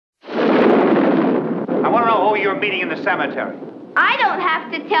your meeting in the cemetery? I don't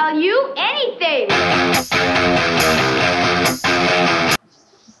have to tell you anything.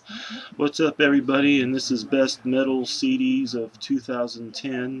 What's up, everybody? And this is Best Metal CDs of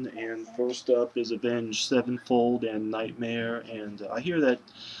 2010. And first up is Avenged Sevenfold and Nightmare. And I hear that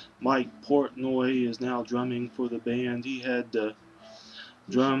Mike Portnoy is now drumming for the band. He had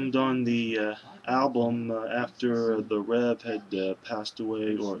drummed on the album after the Rev had passed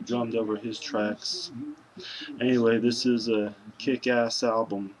away, or drummed over his tracks. Anyway, this is a kick-ass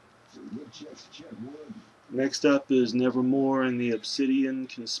album. Next up is Nevermore and the Obsidian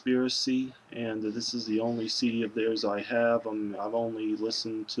Conspiracy, and this is the only CD of theirs I have. I've only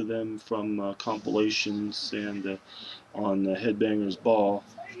listened to them from compilations and on Headbangers Ball.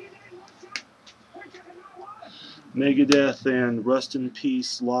 Megadeth and Rust in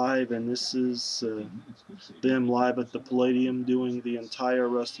Peace live, and this is them live at the Palladium doing the entire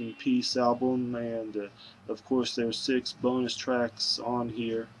Rust in Peace album, and of course there's 6 bonus tracks on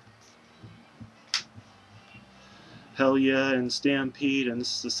here. Hell Yeah and Stampede, and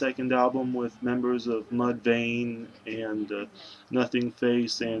this is the second album with members of Mudvayne and Nothing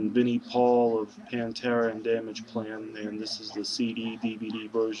Face and Vinnie Paul of Pantera and Damageplan, and this is the CD DVD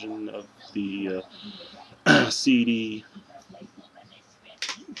version of the CD.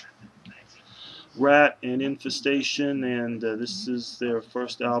 Rat and Infestation, and this is their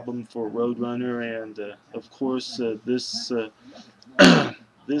first album for Roadrunner, and of course this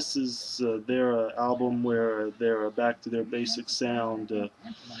this is their album where they're back to their basic sound.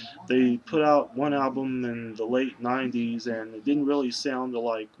 They put out one album in the late 90s and it didn't really sound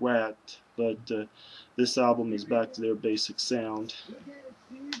like Rat, but this album is back to their basic sound.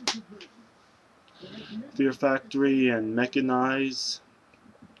 Fear Factory and Mechanize.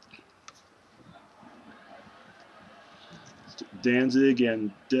 Danzig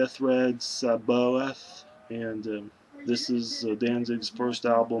and Deathred Sabaoth, and this is Danzig's first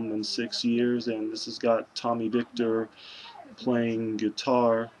album in 6 years, and this has got Tommy Victor playing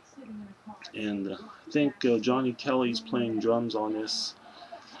guitar, and I think Johnny Kelly's playing drums on this.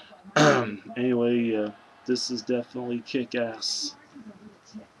 Anyway, this is definitely kick-ass.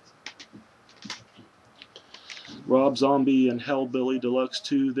 Rob Zombie and Hellbilly Deluxe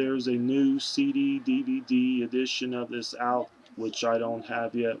 2, there's a new CD, DVD edition of this out, which I don't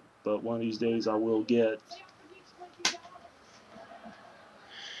have yet, but one of these days I will get.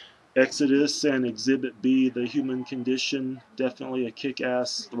 Exodus and Exhibit B, The Human Condition, definitely a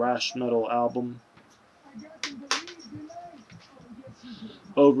kick-ass thrash metal album.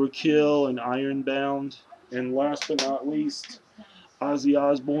 Overkill and Ironbound, and last but not least, Ozzy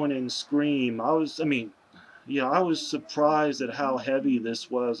Osbourne and Scream. I was surprised at how heavy this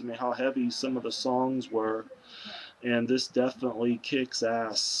was. How heavy some of the songs were, and this definitely kicks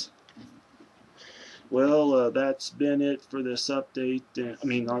ass. Well, that's been it for this update.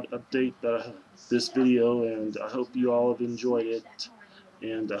 Not update, but this video, and I hope you all have enjoyed it,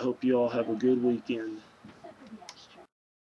 and I hope you all have a good weekend.